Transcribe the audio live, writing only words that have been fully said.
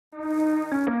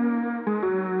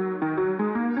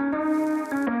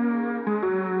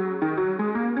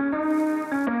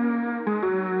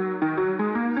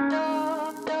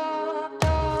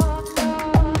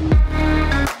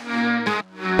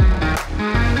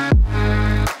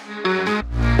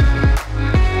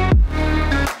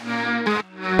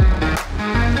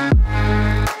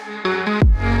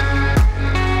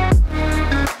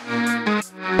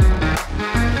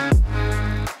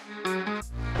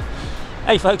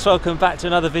Hey folks, welcome back to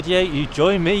another video. You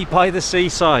join me by the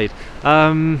seaside.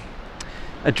 A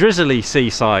drizzly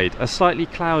seaside, a slightly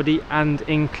cloudy and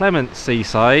inclement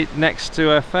seaside next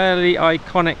to a fairly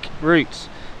iconic route.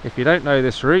 If you don't know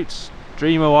this route,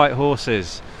 Dreamer White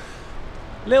Horses.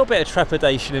 A little bit of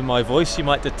trepidation in my voice, you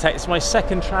might detect. It's my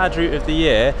second trad route of the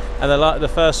year, and the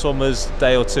first one was a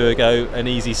day or two ago, an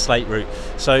easy slate route.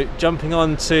 So jumping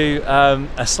on to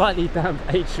a slightly damp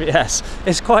HVS,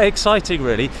 it's quite exciting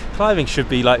really. Climbing should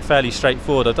be like fairly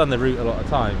straightforward. I've done the route a lot of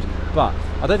times, but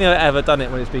I don't think I've ever done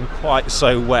it when it's been quite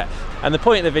so wet. And the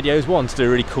point of the video is, one, to do a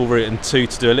really cool route, and two,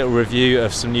 to do a little review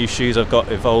of some new shoes I've got,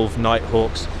 Evolv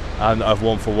Nighthawks. I've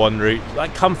worn for one route,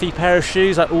 like comfy pair of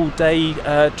shoes, like all day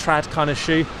trad kind of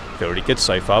shoe. Feel really good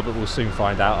so far, but we'll soon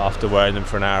find out after wearing them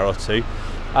for an hour or two.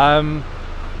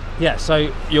 Yeah,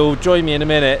 so you'll join me in a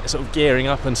minute, sort of gearing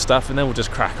up and stuff, and then we'll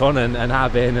just crack on and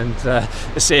have in and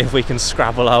see if we can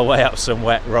scrabble our way up some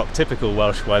wet rock. Typical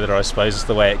Welsh weather, I suppose, is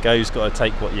the way it goes. Got to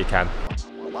take what you can.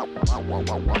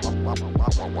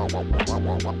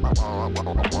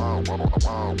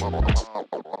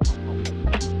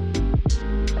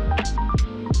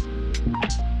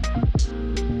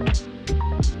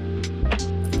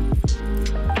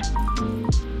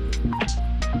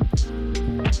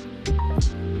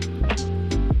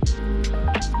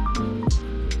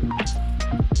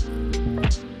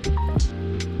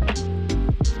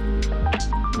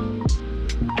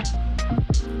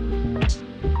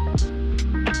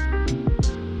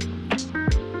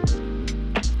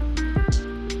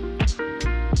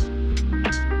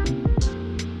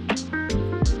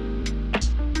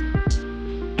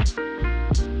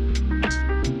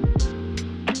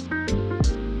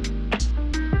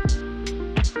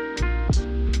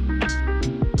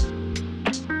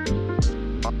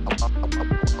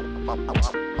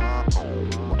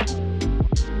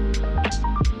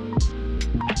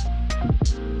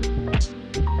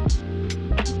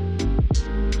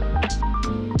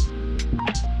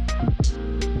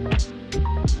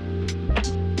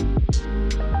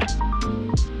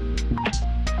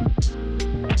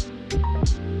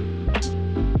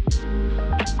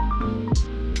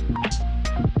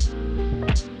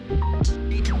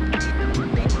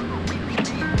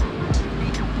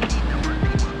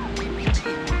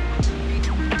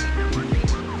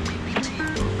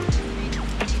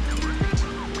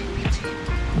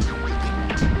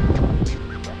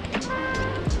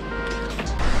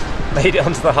 Made it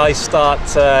onto the high start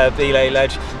belay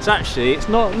ledge. So actually it's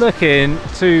not looking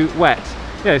too wet,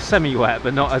 you know, semi-wet,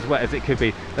 but not as wet as it could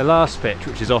be. The last pitch,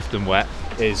 which is often wet,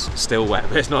 is still wet,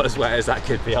 but it's not as wet as that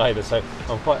could be either. So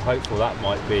I'm quite hopeful that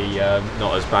might be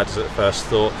not as bad as at first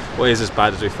thought. What is as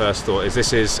bad as we first thought is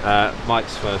this is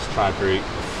Mike's first trad route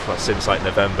since like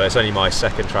November. It's only my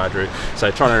second trad route,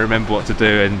 so trying to remember what to do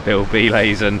and build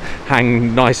belays and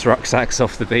hang nice rucksacks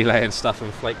off the belay and stuff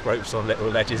and flake ropes on little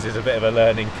ledges is a bit of a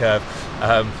learning curve.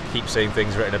 Keep seeing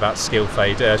things written about skill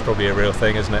fade. It's probably a real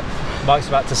thing, isn't it? Mike's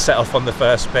about to set off on the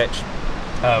first pitch,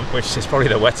 which is probably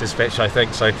the wettest pitch, I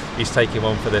think, so he's taking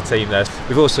one for the team there.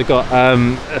 We've also got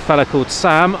a fella called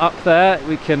Sam up there.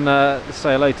 We can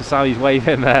say hello to Sam, he's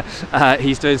waving there.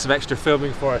 He's doing some extra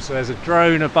filming for us, so there's a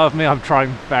drone above me. I'm trying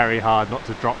very hard not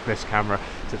to drop this camera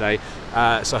today,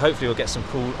 so hopefully we'll get some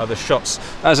cool other shots.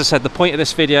 As I said, the point of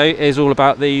this video is all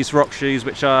about these rock shoes,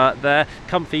 which are there,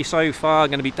 comfy so far. I'm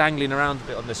going to be dangling around a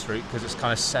bit on this route because it's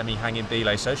kind of semi-hanging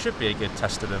belay, so it should be a good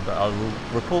test of them, but I will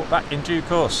report back in due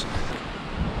course.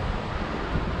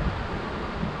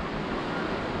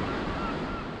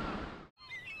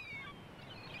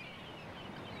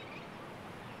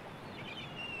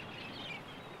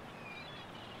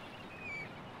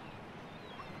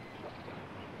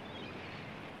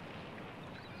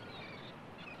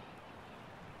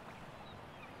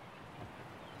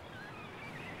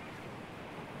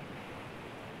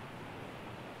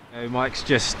 Mike's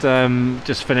just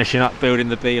finishing up building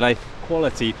the belay.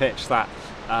 Quality pitch that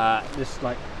just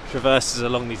like traverses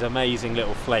along these amazing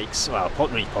little flakes. Well,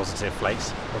 really positive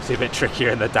flakes. Obviously a bit trickier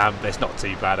in the damp, but it's not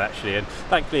too bad actually. And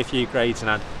thankfully a few grades in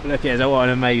hand. Look at it, what an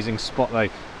amazing spot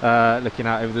though. Looking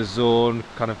out over the Zorn,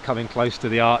 kind of coming close to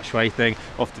the archway thing.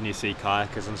 Often you see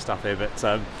kayakers and stuff here, but it's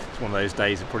one of those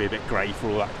days, probably a bit grey for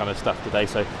all that kind of stuff today.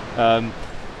 So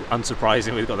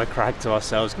unsurprisingly, we've got the crag to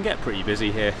ourselves. Can get pretty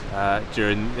busy here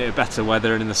during better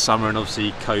weather and in the summer, and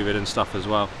obviously COVID and stuff as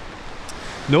well.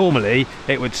 Normally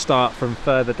it would start from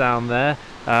further down there,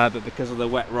 but because of the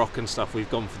wet rock and stuff, we've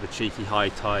gone for the cheeky high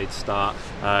tide start.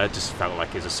 Just felt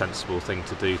like it's a sensible thing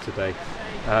to do today.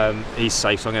 He's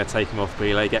safe, so I'm going to take him off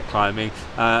belay, get climbing,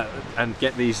 and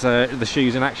get these the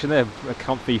shoes in action. They're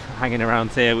comfy hanging around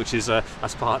here, which is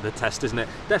that's part of the test, isn't it?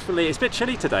 Definitely, it's a bit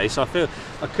chilly today, so I feel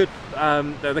I could.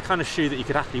 They're the kind of shoe that you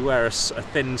could actually wear a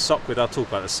thin sock with. I'll talk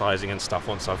about the sizing and stuff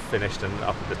once I've finished and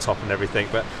up at the top and everything.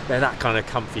 But they're that kind of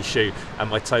comfy shoe, and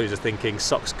my toes are thinking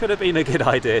socks could have been a good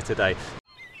idea today.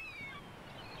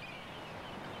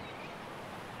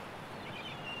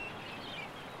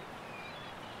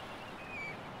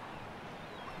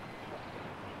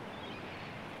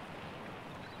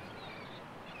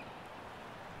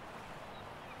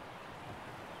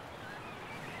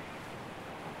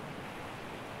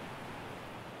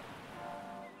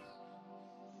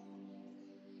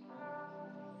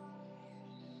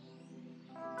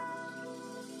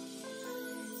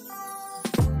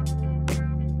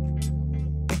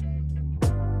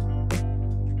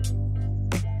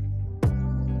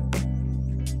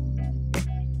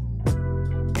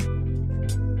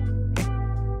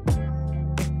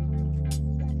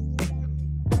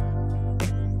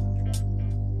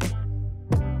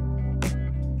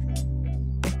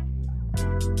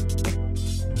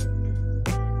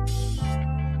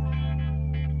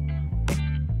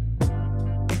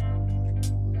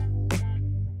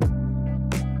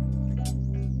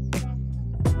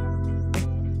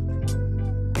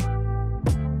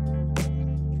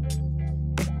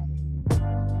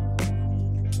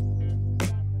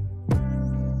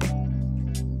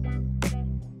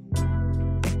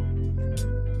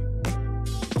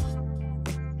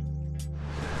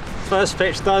 First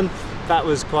pitch done. That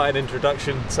was quite an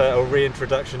introduction to, or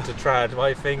reintroduction to trad.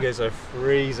 My fingers are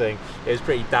freezing. It was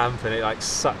pretty damp and it like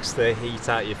sucks the heat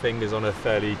out your fingers on a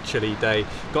fairly chilly day.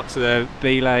 Got to the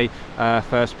belay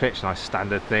first pitch, nice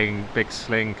standard thing, big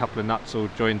sling, couple of nuts all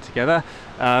joined together.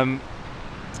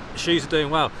 Shoes are doing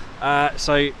well.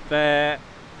 So they're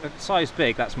size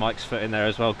big, that's Mike's foot in there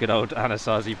as well, good old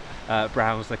Anasazi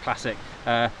Browns, the classic.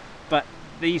 But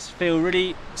these feel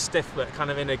really stiff, but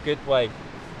kind of in a good way.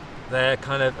 They're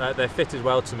kind of they're fitted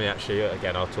well to me actually.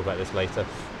 Again, I'll talk about this later.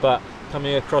 But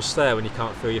coming across there when you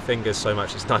can't feel your fingers so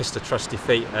much, it's nice to trust your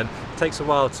feet, and it takes a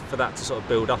while for that to sort of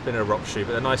build up in a rock shoe.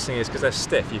 But the nice thing is, because they're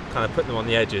stiff, you kind of put them on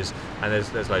the edges, and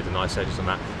there's loads of nice edges on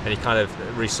that, and you're kind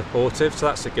of really supportive, so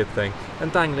that's a good thing. And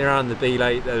dangling around the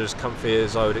belay, they're as comfy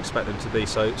as I would expect them to be.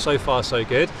 So far so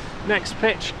good. Next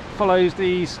pitch follows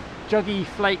these juggy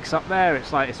flakes up there.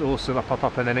 It's like it's awesome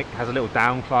up, and then it has a little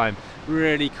down climb.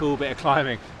 Really cool bit of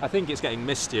climbing. I think it's getting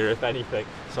mistier if anything,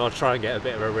 so I'll try and get a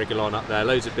bit of a wriggle on up there.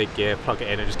 Loads of big gear, plug it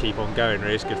in and just keep on going.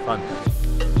 Really, it's good fun.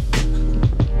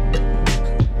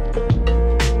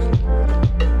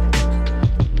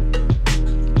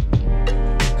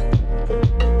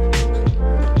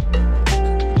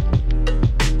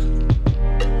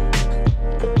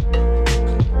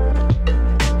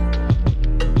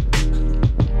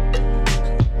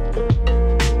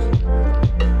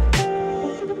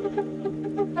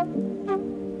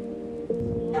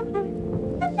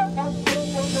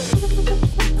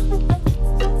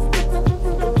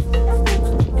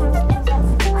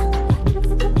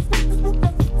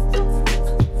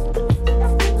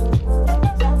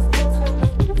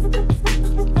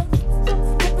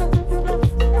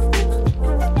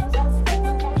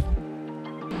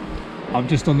 I'm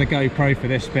just on the GoPro for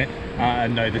this bit. I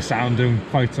know the sound and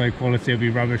photo quality will be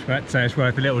rubbish, but it's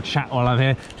worth a little chat while I'm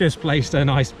here. Just placed a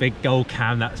nice big gold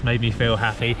cam, that's made me feel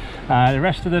happy. The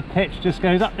rest of the pitch just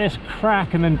goes up this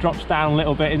crack and then drops down a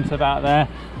little bit into about there.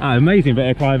 Amazing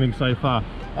bit of climbing so far.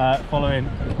 Following,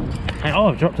 oh,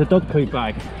 I've dropped a dog poop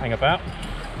bag. Hang about,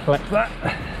 collect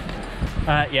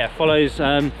that. Yeah, follows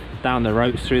down the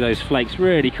ropes through those flakes.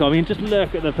 Really cool. I mean, just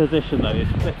look at the position though,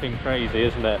 it's flipping crazy,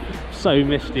 isn't it? So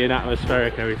misty and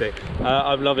atmospheric and everything.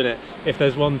 I'm loving it. If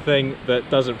there's one thing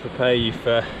that doesn't prepare you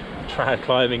for trad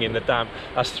climbing in the damp,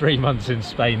 that's 3 months in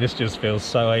Spain. This just feels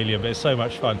so alien, but it's so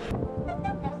much fun.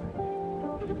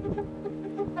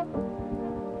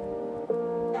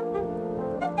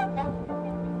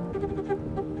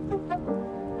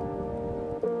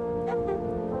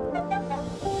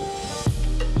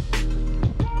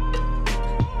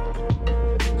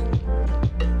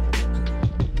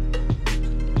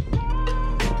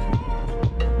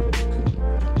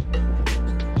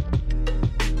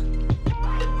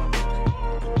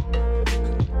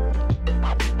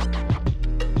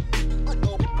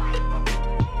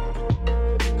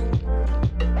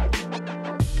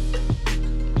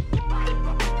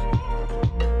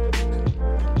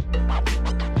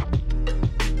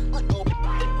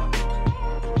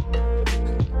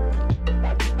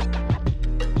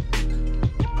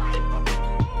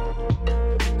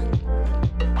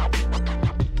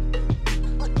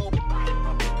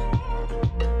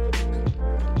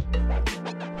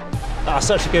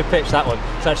 such a good pitch, that one.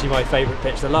 It's actually my favourite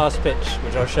pitch. The last pitch,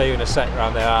 which I'll show you in a sec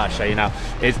around there, I'll show you now,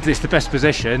 it's the best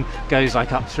position, goes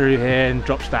like up through here and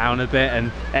drops down a bit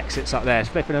and exits up there. It's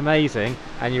flipping amazing,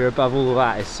 and you're above all of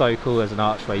that. It's so cool. There's an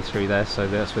archway through there, so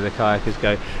that's where the kayakers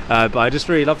go. But I just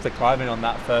really love the climbing on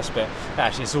that first bit.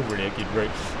 Actually, it's all really a good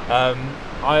route.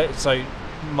 So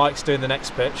Mike's doing the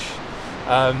next pitch.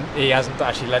 He hasn't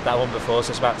actually led that one before, so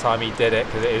it's about time he did it,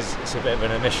 because it's a bit of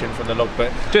an omission from the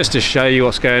logbook. Just to show you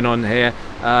what's going on here,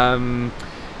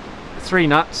 3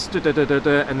 nuts,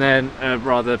 and then a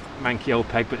rather manky old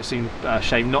peg, but it seemed a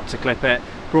shame not to clip it.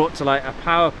 Brought to like a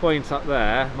power point up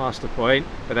there, master point,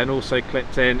 but then also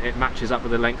clipped in. It matches up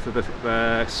with the length of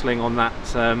the sling on that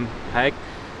peg.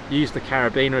 Used the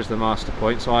carabiner as the master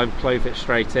point, so I clove it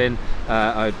straight in.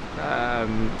 I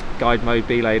guide mode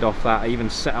belayed off that. I even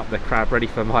set up the crab ready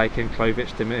for Mike and clove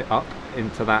itched him up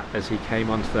into that as he came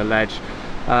onto the ledge.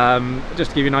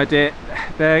 Just to give you an idea,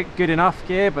 they're good enough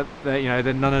gear, but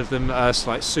none of them are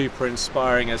like super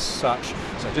inspiring as such,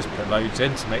 so I just put loads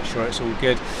in to make sure it's all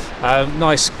good.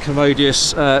 Nice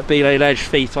commodious belay ledge,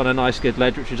 feet on a nice good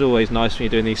ledge, which is always nice when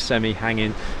you're doing these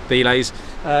semi-hanging belays.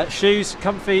 Shoes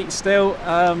comfy still,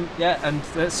 yeah, and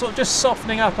sort of just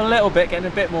softening up a little bit,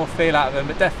 getting a bit more feel out of them,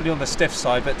 but definitely on the stiff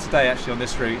side. But today actually on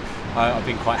this route I've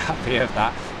been quite happy of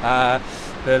that.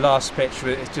 The last pitch,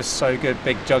 it's just so good,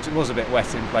 big jugs. It was a bit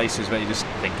wet in places, but you just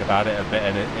think about it a bit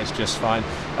and it's just fine.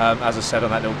 As I said on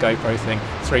that little GoPro thing,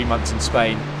 3 months in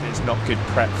Spain is not good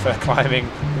prep for climbing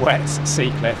wet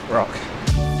sea cliff rock.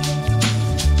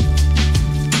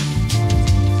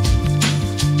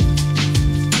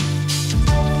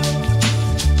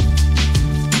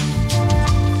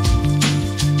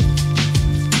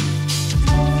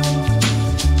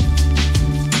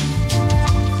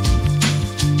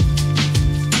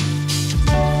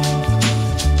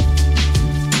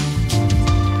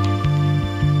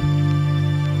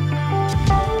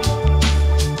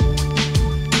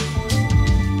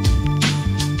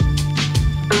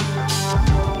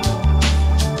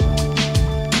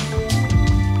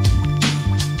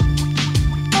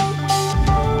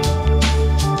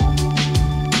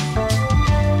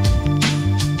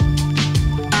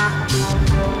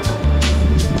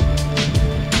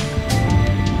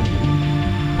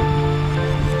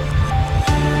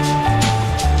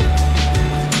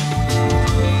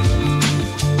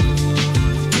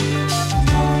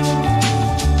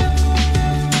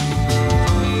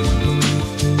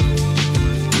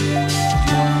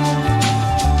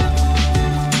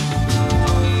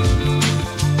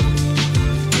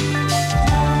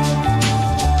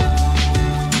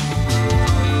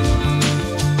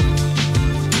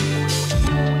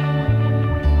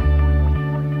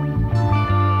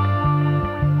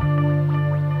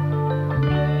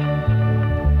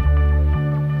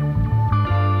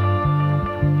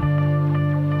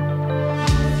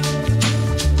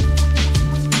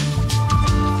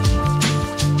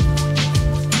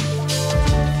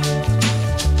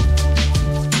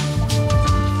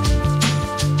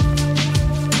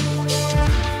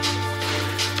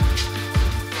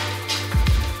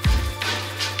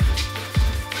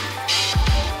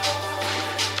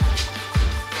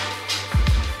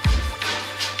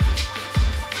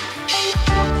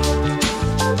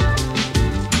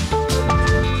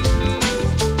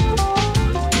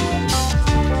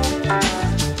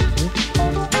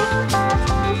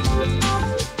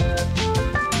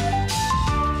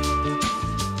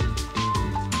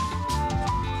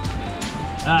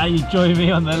 You join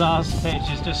me on the last pitch.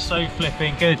 It's just so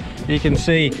flipping good. You can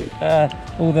see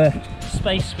all the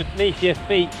space beneath your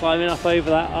feet climbing up over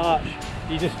that arch.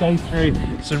 You just go through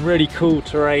some really cool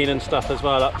terrain and stuff as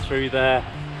well up through there.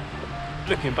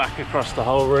 Looking back across the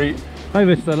whole route.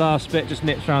 Over to the last bit, just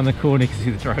nips around the corner. You can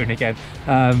see the drone again.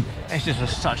 It's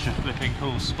just such a flipping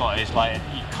cool spot. It's like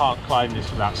you can't climb this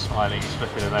without smiling. It's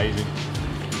flipping amazing.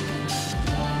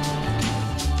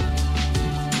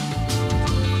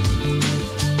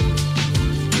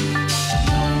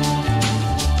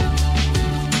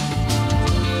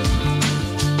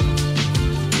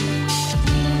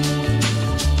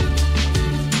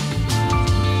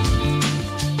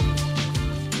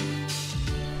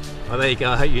 Well, there you go.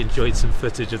 I hope you enjoyed some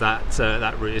footage of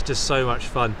that route. It's just so much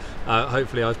fun.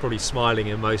 Hopefully I was probably smiling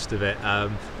in most of it.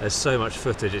 There's so much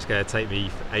footage, it's going to take me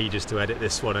ages to edit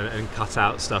this one and cut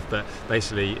out stuff, but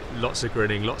basically lots of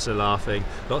grinning, lots of laughing,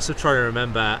 lots of trying to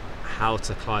remember how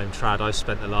to climb trad. I've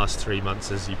spent the last 3 months,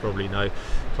 as you probably know,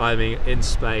 climbing in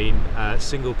Spain,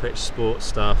 single pitch sport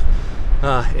stuff,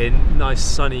 in nice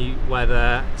sunny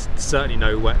weather, certainly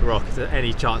no wet rock. If there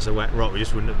any chance of wet rock, we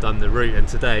just wouldn't have done the route. And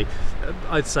today,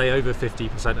 I'd say over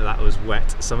 50% of that was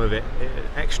wet, some of it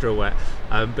extra wet,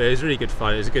 but it was really good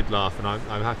fun. It was a good laugh, and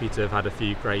I'm happy to have had a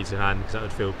few grades in hand, because that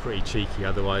would feel pretty cheeky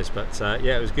otherwise. But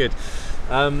yeah, it was good.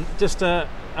 Just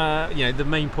you know, the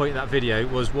main point of that video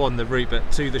was, one, the route,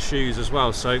 but two, the shoes as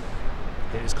well. So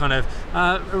it's kind of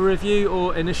a review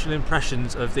or initial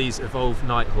impressions of these Evolv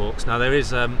Nighthawks. Now there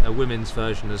is a women's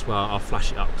version as well. I'll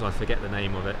flash it up because I forget the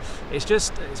name of it.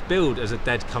 It's billed as a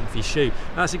dead comfy shoe.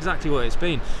 And that's exactly what it's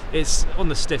been. It's on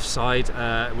the stiff side,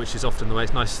 which is often the way.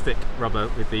 It's nice thick rubber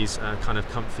with these kind of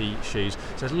comfy shoes.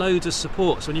 So there's loads of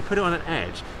support. So when you put it on an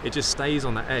edge, it just stays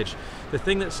on that edge. The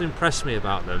thing that's impressed me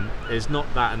about them is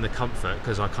not that and the comfort,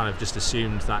 because I kind of just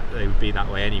assumed that they would be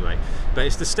that way anyway, but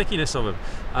it's the stickiness of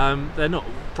them. They're not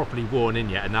properly worn in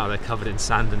yet, and now they're covered in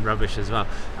sand and rubbish as well.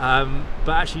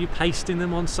 But actually, pasting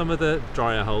them on some of the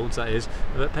drier holds, that is,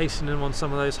 but pasting them on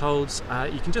some of those holds,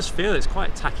 you can just feel it's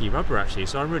quite tacky rubber actually,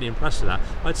 so I'm really impressed with that.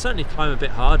 I'd certainly climb a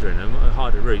bit harder in them,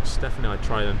 harder routes, definitely I'd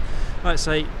try them. Like I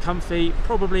say, comfy,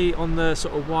 probably on the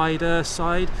sort of wider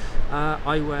side.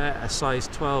 I wear a size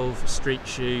 12 street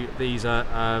shoe. These are,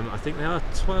 I think they are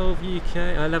 12 UK,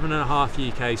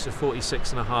 11.5 UK, so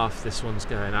 46.5 this one's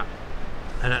going at.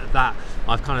 And at that,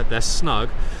 they're snug,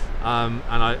 and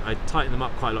I tighten them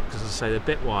up quite a lot, because as I say, they're a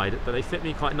bit wide, but they fit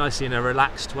me quite nicely in a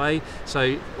relaxed way.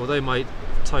 So although my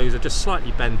toes are just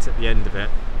slightly bent at the end of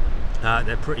it,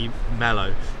 they're pretty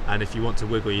mellow, and if you want to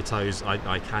wiggle your toes,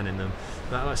 I can in them.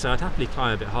 But like I say, I'd happily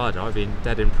climb a bit harder. I've been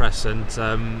dead impressed, and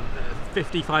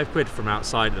 55 quid from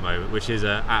outside at the moment, which is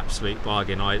an absolute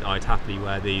bargain. I'd happily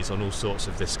wear these on all sorts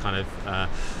of this kind of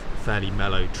fairly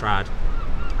mellow trad.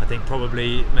 I think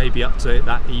probably maybe up to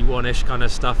that E1-ish kind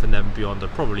of stuff, and then beyond I'd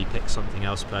probably pick something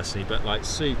else personally, but like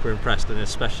super impressed, and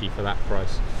especially for that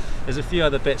price. There's a few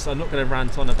other bits I'm not going to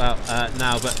rant on about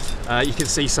now, but you can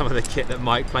see some of the kit that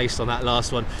Mike placed on that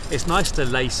last one. It's nice to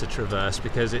lace a Traverse,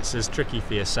 because it's as tricky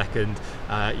for your second,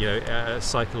 you know,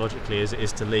 psychologically as it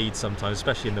is to lead sometimes,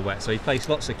 especially in the wet. So he placed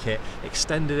lots of kit,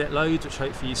 extended it loads, which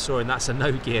hopefully you saw, and that's a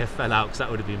no gear fell out, because that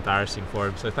would have been embarrassing for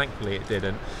him. So thankfully it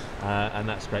didn't, and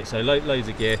that's great. So loads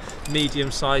of gear,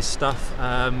 medium-sized stuff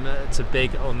to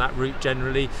big on that route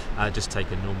generally. Just take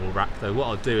a normal rack though. What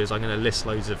I'll do is I'm going to list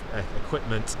loads of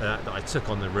equipment that I took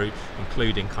on the route,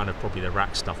 including kind of probably the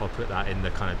rack stuff. I'll put that in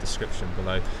the kind of description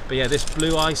below. But yeah, this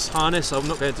Blue Ice harness, I'm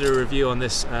not going to do a review on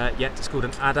this yet. It's called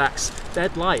an Adax,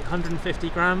 dead light, 150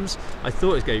 grams. I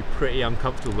thought it was going to be pretty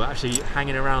uncomfortable, but actually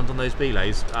hanging around on those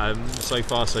belays, so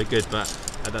far so good. But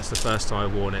that's the first time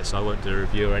I've worn it, so I won't do a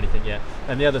review or anything yet.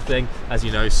 And the other thing, as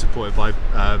you know, is supported by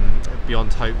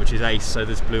Beyond Hope, which is Ace, so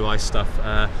there's Blue Ice stuff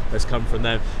that's come from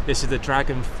them. This is the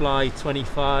Dragonfly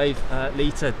 25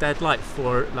 litre dead light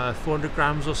for 400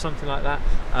 grams or something like that.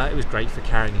 It was great for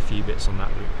carrying a few bits on that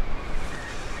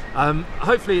route.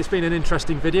 Hopefully it's been an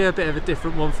interesting video, a bit of a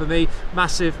different one for me.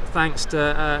 Massive thanks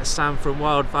to Sam from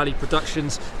Wild Valley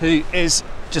Productions, who is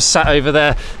just sat over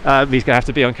there. He's gonna have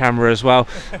to be on camera as well,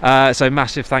 so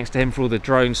massive thanks to him for all the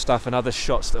drone stuff and other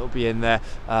shots that will be in there.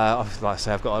 Like I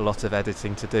say, I've got a lot of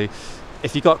editing to do.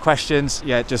 If you've got questions,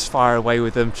 yeah, just fire away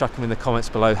with them, chuck them in the comments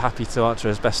below. Happy to answer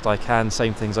as best I can.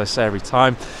 Same things I say every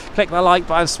time. Click that like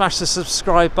button, smash the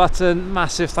subscribe button.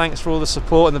 Massive thanks for all the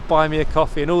support and the buy me a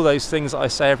coffee and all those things that I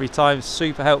say every time.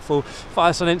 Super helpful. Follow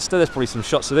us on Insta. There's probably some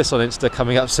shots of this on Insta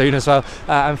coming up soon as well,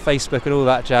 and Facebook and all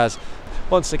that jazz.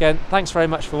 Once again, thanks very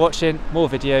much for watching. More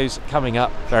videos coming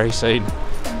up very soon.